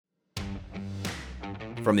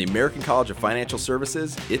From the American College of Financial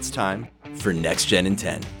Services, it's time for Next Gen in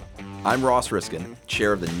 10. I'm Ross Riskin,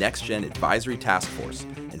 chair of the Next Gen Advisory Task Force,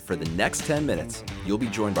 and for the next 10 minutes, you'll be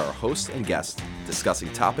joined by our hosts and guests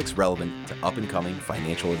discussing topics relevant to up-and-coming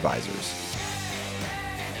financial advisors.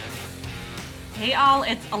 Hey all,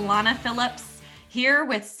 it's Alana Phillips here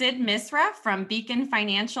with Sid Misra from Beacon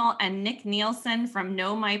Financial and Nick Nielsen from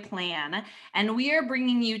Know My Plan. And we are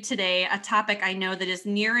bringing you today a topic I know that is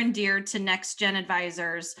near and dear to Next Gen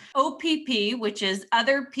advisors, OPP, which is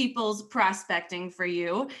other people's prospecting for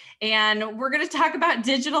you. And we're going to talk about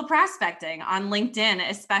digital prospecting on LinkedIn,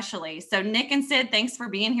 especially. So Nick and Sid, thanks for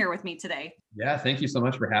being here with me today. Yeah, thank you so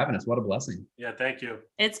much for having us. What a blessing. Yeah, thank you.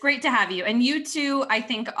 It's great to have you. And you two, I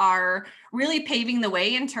think, are really paving the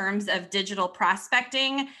way in terms of digital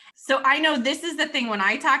prospecting. So I know this is the thing when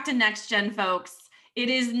I talk to Next Gen folks, it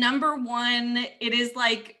is number one. It is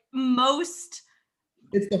like most.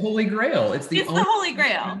 It's the Holy Grail. It's the Holy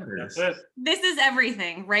Grail. That's it. This is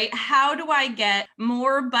everything, right? How do I get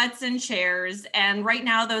more butts in chairs? And right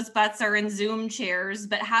now those butts are in Zoom chairs,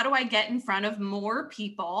 but how do I get in front of more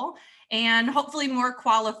people and hopefully more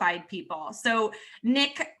qualified people? So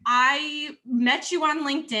Nick, I met you on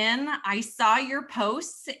LinkedIn. I saw your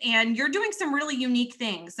posts and you're doing some really unique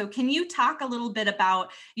things. So can you talk a little bit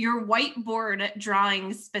about your whiteboard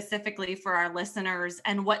drawings specifically for our listeners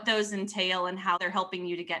and what those entail and how they're helping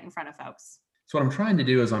you to get in front of folks? So what I'm trying to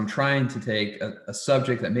do is I'm trying to take a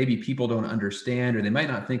subject that maybe people don't understand or they might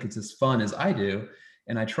not think it's as fun as I do.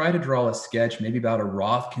 And I try to draw a sketch maybe about a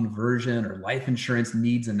Roth conversion or life insurance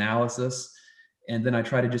needs analysis. And then I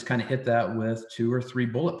try to just kind of hit that with 2 or 3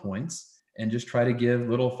 bullet points and just try to give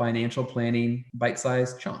little financial planning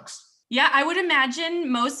bite-sized chunks. Yeah, I would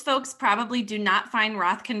imagine most folks probably do not find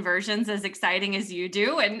Roth conversions as exciting as you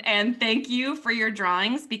do. And thank you for your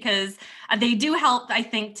drawings because they do help, I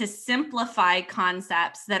think, to simplify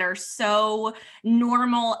concepts that are so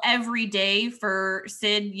normal every day for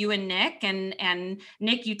Sid, you and Nick. And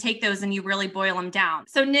Nick, you take those and you really boil them down.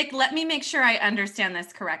 So Nick, let me make sure I understand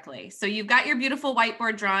this correctly. So you've got your beautiful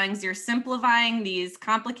whiteboard drawings. You're simplifying these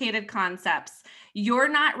complicated concepts. You're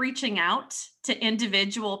not reaching out to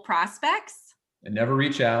individual prospects? I never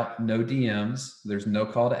reach out, no DMs. There's no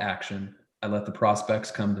call to action. I let the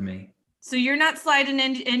prospects come to me. So you're not sliding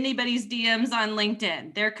in anybody's DMs on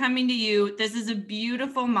LinkedIn. They're coming to you. This is a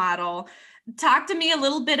beautiful model. Talk to me a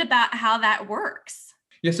little bit about how that works.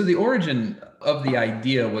 Yeah, so the origin of the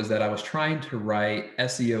idea was that I was trying to write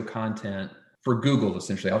SEO content for Google,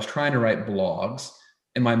 essentially. I was trying to write blogs.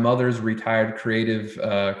 And my mother's retired creative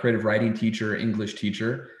writing teacher, English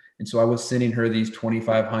teacher. And so I was sending her these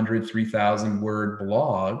 2,500, 3,000 word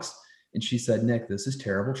blogs. And she said, Nick, this is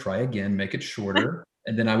terrible. Try again, make it shorter.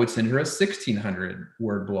 And then I would send her a 1,600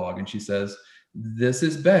 word blog. And she says, this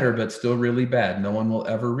is better, but still really bad. No one will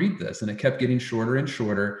ever read this. And it kept getting shorter and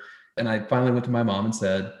shorter. And I finally went to my mom and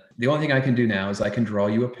said, the only thing I can do now is I can draw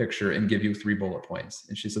you a picture and give you 3 bullet points.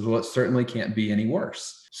 And she says, well, it certainly can't be any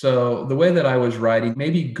worse. So the way that I was writing,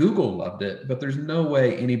 maybe Google loved it, but there's no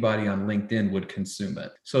way anybody on LinkedIn would consume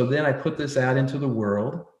it. So then I put this out into the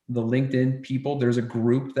world. The LinkedIn people, there's a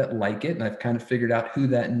group that like it. And I've kind of figured out who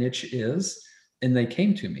that niche is. And they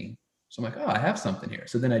came to me. So I'm like, oh, I have something here.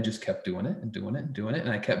 So then I just kept doing it and doing it and doing it.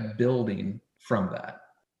 And I kept building from that.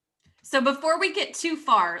 So before we get too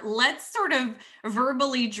far, let's sort of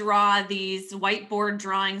verbally draw these whiteboard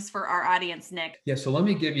drawings for our audience, Nick. Yeah, so let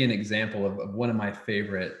me give you an example of one of my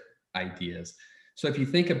favorite ideas. So if you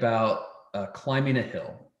think about climbing a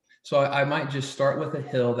hill, so I might just start with a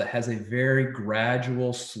hill that has a very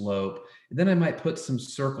gradual slope. And then I might put some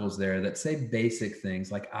circles there that say basic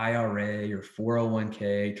things like IRA or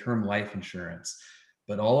 401k, term life insurance.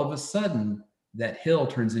 But all of a sudden, that hill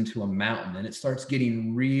turns into a mountain and it starts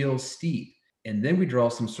getting real steep. And then we draw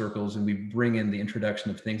some circles and we bring in the introduction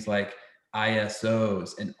of things like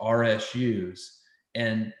ISOs and RSUs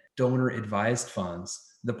and donor advised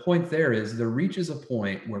funds. The point there is there reaches a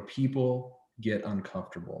point where people get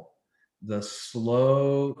uncomfortable. The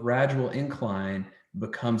slow, gradual incline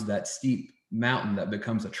becomes that steep mountain that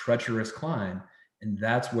becomes a treacherous climb. And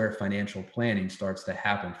that's where financial planning starts to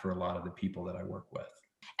happen for a lot of the people that I work with.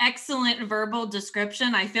 Excellent verbal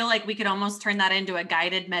description. I feel like we could almost turn that into a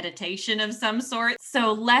guided meditation of some sort.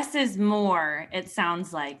 So less is more, it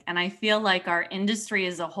sounds like. And I feel like our industry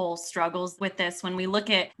as a whole struggles with this when we look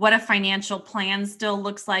at what a financial plan still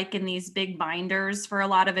looks like in these big binders for a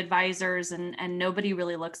lot of advisors and nobody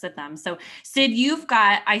really looks at them. So Sid, you've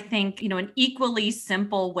got, I think, an equally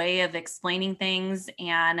simple way of explaining things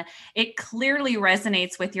and it clearly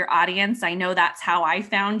resonates with your audience. I know that's how I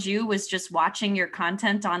found you, was just watching your content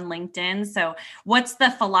content on LinkedIn. So what's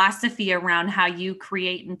the philosophy around how you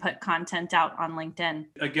create and put content out on LinkedIn?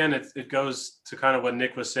 Again, it goes to kind of what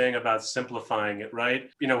Nick was saying about simplifying it, right?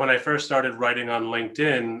 When I first started writing on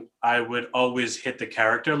LinkedIn, I would always hit the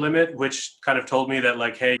character limit, which kind of told me that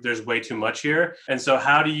like, hey, there's way too much here. And so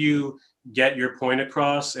how do you get your point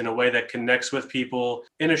across in a way that connects with people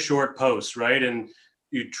in a short post, right? And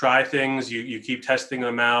you try things, you keep testing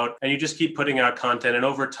them out, and you just keep putting out content. And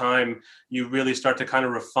over time, you really start to kind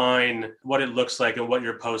of refine what it looks like and what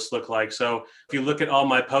your posts look like. So if you look at all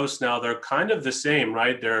my posts now, they're kind of the same,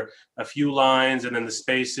 right? They're a few lines and then the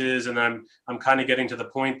spaces, and I'm kind of getting to the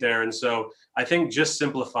point there. And so I think just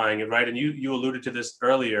simplifying it, right? And you alluded to this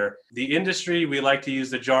earlier. The industry, we like to use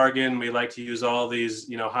the jargon. We like to use all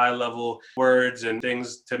these, high level words and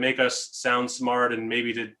things to make us sound smart and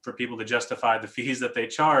maybe for people to justify the fees that they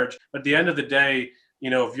charge. But at the end of the day,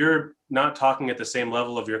 if you're not talking at the same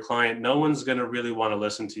level of your client, no one's going to really want to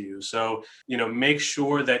listen to you. So, make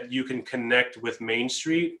sure that you can connect with Main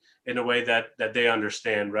Street in a way that they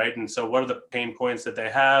understand, right? And so what are the pain points that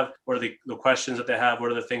they have? What are the questions that they have?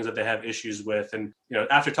 What are the things that they have issues with? And,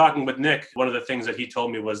 after talking with Nick, one of the things that he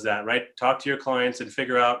told me was that, right? Talk to your clients and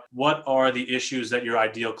figure out what are the issues that your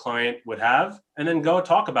ideal client would have, and then go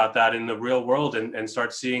talk about that in the real world and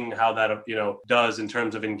start seeing how that, does in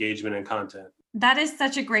terms of engagement and content. That is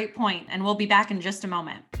such a great point, and we'll be back in just a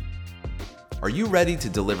moment. Are you ready to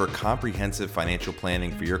deliver comprehensive financial planning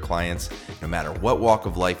for your clients, no matter what walk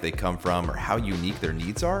of life they come from or how unique their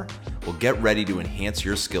needs are? Well, get ready to enhance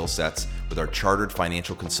your skill sets with our Chartered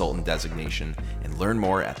Financial Consultant designation and learn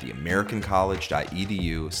more at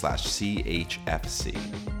theamericancollege.edu/CHFC.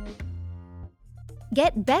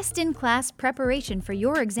 Get best-in-class preparation for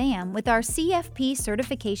your exam with our CFP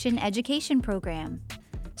Certification Education Program.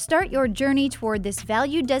 Start your journey toward this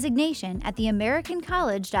valued designation at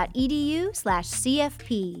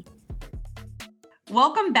theamericancollege.edu/CFP.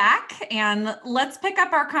 Welcome back, and let's pick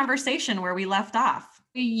up our conversation where we left off.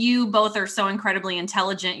 You both are so incredibly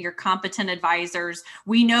intelligent. You're competent advisors.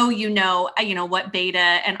 We know what beta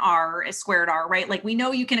and R is squared R, right? Like we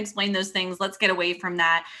know you can explain those things. Let's get away from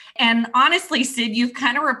that. And honestly, Sid, you've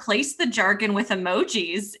kind of replaced the jargon with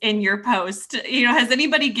emojis in your post. Has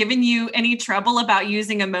anybody given you any trouble about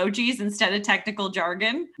using emojis instead of technical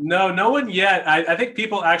jargon? No one yet. I think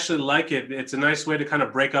people actually like it. It's a nice way to kind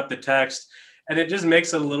of break up the text, and it just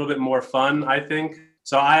makes it a little bit more fun, I think.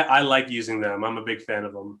 So I like using them. I'm a big fan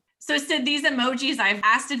of them. So Sid, these emojis, I've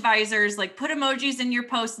asked advisors, like put emojis in your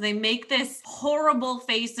post, and they make this horrible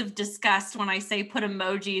face of disgust when I say put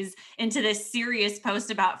emojis into this serious post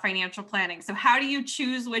about financial planning. So how do you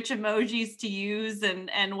choose which emojis to use,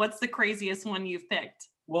 and what's the craziest one you've picked?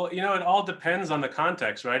 Well, it all depends on the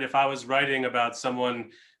context, right? If I was writing about someone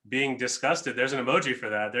being disgusted, there's an emoji for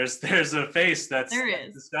that. There's a face that's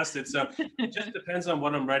disgusted. So it just depends on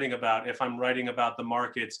what I'm writing about. If I'm writing about the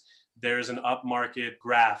markets, there's an up market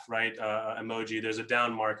graph, right? Emoji. There's a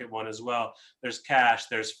down market one as well. There's cash,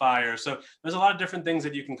 there's fire. So there's a lot of different things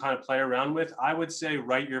that you can kind of play around with. I would say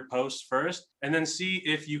write your post first and then see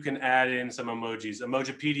if you can add in some emojis.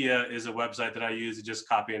 Emojipedia is a website that I use to just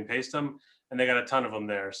copy and paste them, and they got a ton of them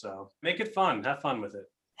there. So make it fun, have fun with it.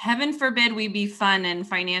 Heaven forbid we be fun in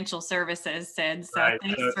financial services, Sid. So right.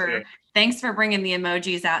 Thanks for bringing the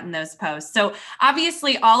emojis out in those posts. So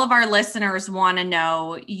obviously all of our listeners want to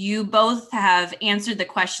know, you both have answered the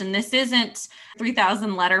question. This isn't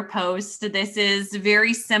 3,000 letter post. This is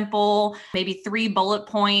very simple, maybe 3 bullet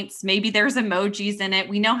points. Maybe there's emojis in it.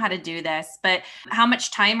 We know how to do this, but how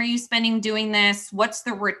much time are you spending doing this? What's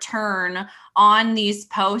the return on these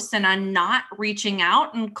posts and on not reaching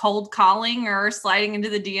out and cold calling or sliding into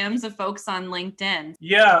the DMs of folks on LinkedIn?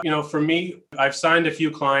 Yeah, for me, I've signed a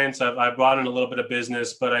few clients. I've brought in a little bit of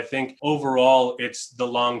business, but I think overall it's the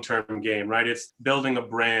long-term game, right? It's building a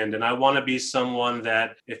brand. And I want to be someone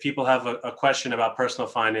that if people have a question about personal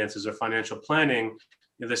finances or financial planning,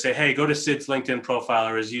 they say, hey, go to Sid's LinkedIn profile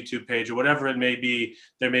or his YouTube page or whatever it may be.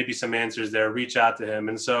 There may be some answers there. Reach out to him.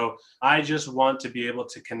 And so I just want to be able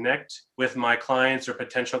to connect with my clients or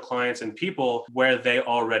potential clients and people where they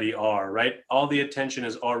already are, right? All the attention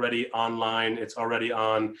is already online. It's already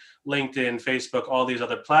on LinkedIn, Facebook, all these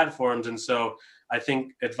other platforms. And so I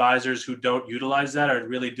think advisors who don't utilize that are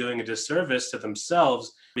really doing a disservice to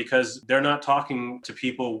themselves because they're not talking to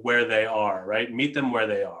people where they are, right? Meet them where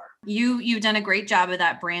they are. You've done a great job of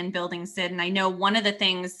that brand building, Sid. And I know one of the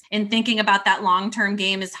things in thinking about that long-term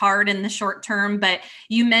game is hard in the short term, but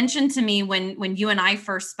you mentioned to me when you and I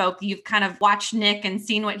first spoke, you've kind of watched Nick and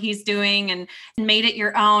seen what he's doing and made it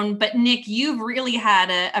your own. But Nick, you've really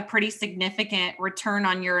had a pretty significant return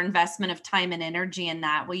on your investment of time and energy in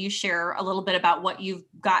that. Will you share a little bit about what you've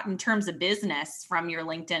got in terms of business from your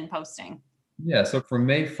LinkedIn posting? Yeah, so from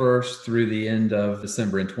May 1st through the end of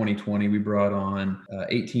December in 2020, we brought on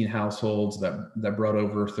 18 households that brought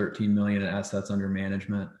over 13 million in assets under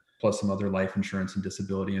management, plus some other life insurance and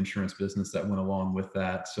disability insurance business that went along with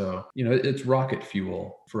that. So, it's rocket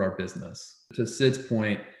fuel for our business. To Sid's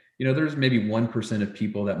point, there's maybe 1% of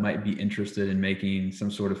people that might be interested in making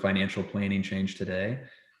some sort of financial planning change today,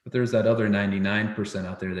 but there's that other 99%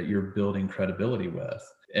 out there that you're building credibility with.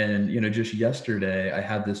 And, just yesterday, I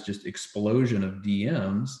had this just explosion of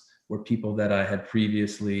DMs where people that I had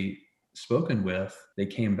previously spoken with, they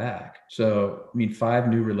came back. So, 5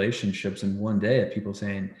 new relationships in one day of people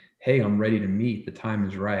saying, hey, I'm ready to meet. The time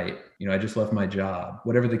is right. I just left my job,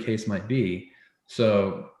 whatever the case might be.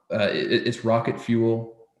 So it's rocket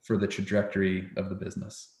fuel for the trajectory of the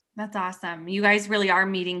business. That's awesome. You guys really are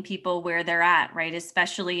meeting people where they're at, right?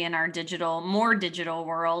 Especially in our more digital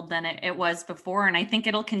world than it was before. And I think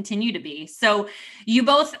it'll continue to be. So you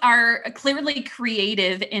both are clearly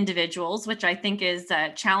creative individuals, which I think is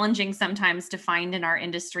challenging sometimes to find in our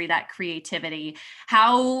industry, that creativity.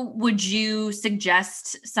 How would you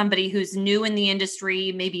suggest somebody who's new in the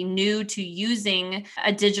industry, maybe new to using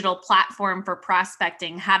a digital platform for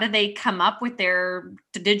prospecting, how do they come up with their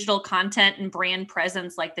digital content and brand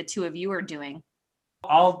presence like the two of you are doing?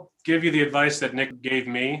 I'll give you the advice that Nick gave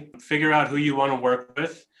me. Figure out who you want to work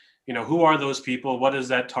with. Who are those people? What does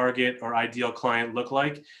that target or ideal client look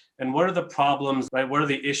like? And what are the problems, right? What are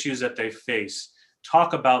the issues that they face?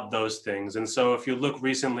 Talk about those things. And so if you look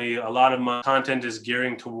recently, a lot of my content is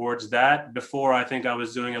gearing towards that. Before, I think I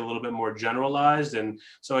was doing it a little bit more generalized. And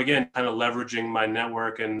so again, kind of leveraging my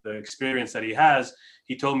network and the experience that he has,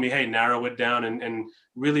 he told me, hey, narrow it down and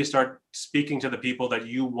really start speaking to the people that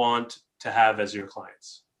you want to have as your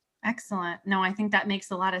clients. Excellent. No, I think that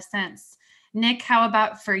makes a lot of sense. Nick, how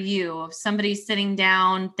about for you? If somebody's sitting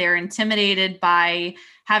down, they're intimidated by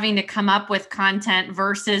having to come up with content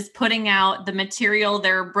versus putting out the material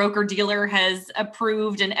their broker dealer has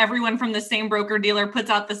approved and everyone from the same broker dealer puts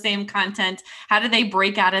out the same content. How do they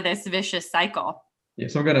break out of this vicious cycle? Yeah,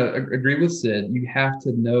 so I'm going to agree with Sid. You have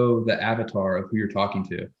to know the avatar of who you're talking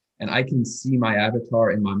to. And I can see my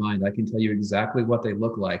avatar in my mind. I can tell you exactly what they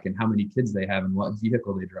look like and how many kids they have and what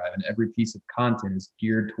vehicle they drive. And every piece of content is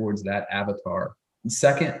geared towards that avatar. And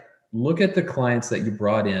second, look at the clients that you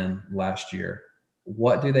brought in last year.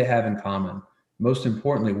 What do they have in common? Most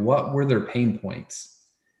importantly, what were their pain points?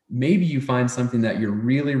 Maybe you find something that you're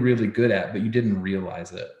really, really good at, but you didn't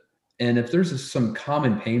realize it. And if there's some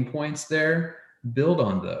common pain points there, build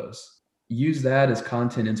on those. Use that as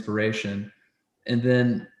content inspiration. And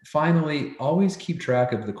then finally, always keep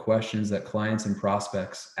track of the questions that clients and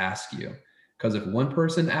prospects ask you. Because if one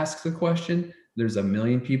person asks a question, there's a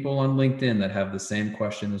million people on LinkedIn that have the same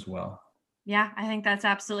question as well. Yeah, I think that's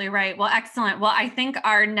absolutely right. Well, excellent. Well, I think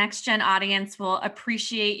our next gen audience will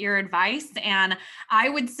appreciate your advice. And I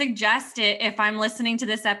would suggest it if I'm listening to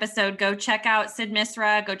this episode, go check out Sid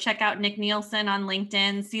Misra, go check out Nick Nielsen on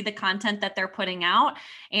LinkedIn, see the content that they're putting out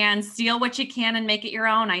and steal what you can and make it your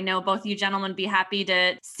own. I know both you gentlemen be happy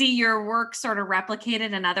to see your work sort of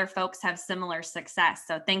replicated and other folks have similar success.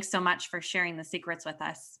 So thanks so much for sharing the secrets with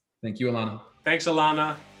us. Thank you, Alana. Thanks,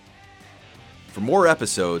 Alana. For more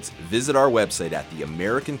episodes, visit our website at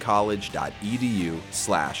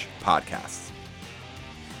theamericancollege.edu/podcasts.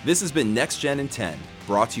 This has been Next Gen in 10,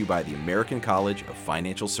 brought to you by the American College of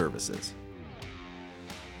Financial Services.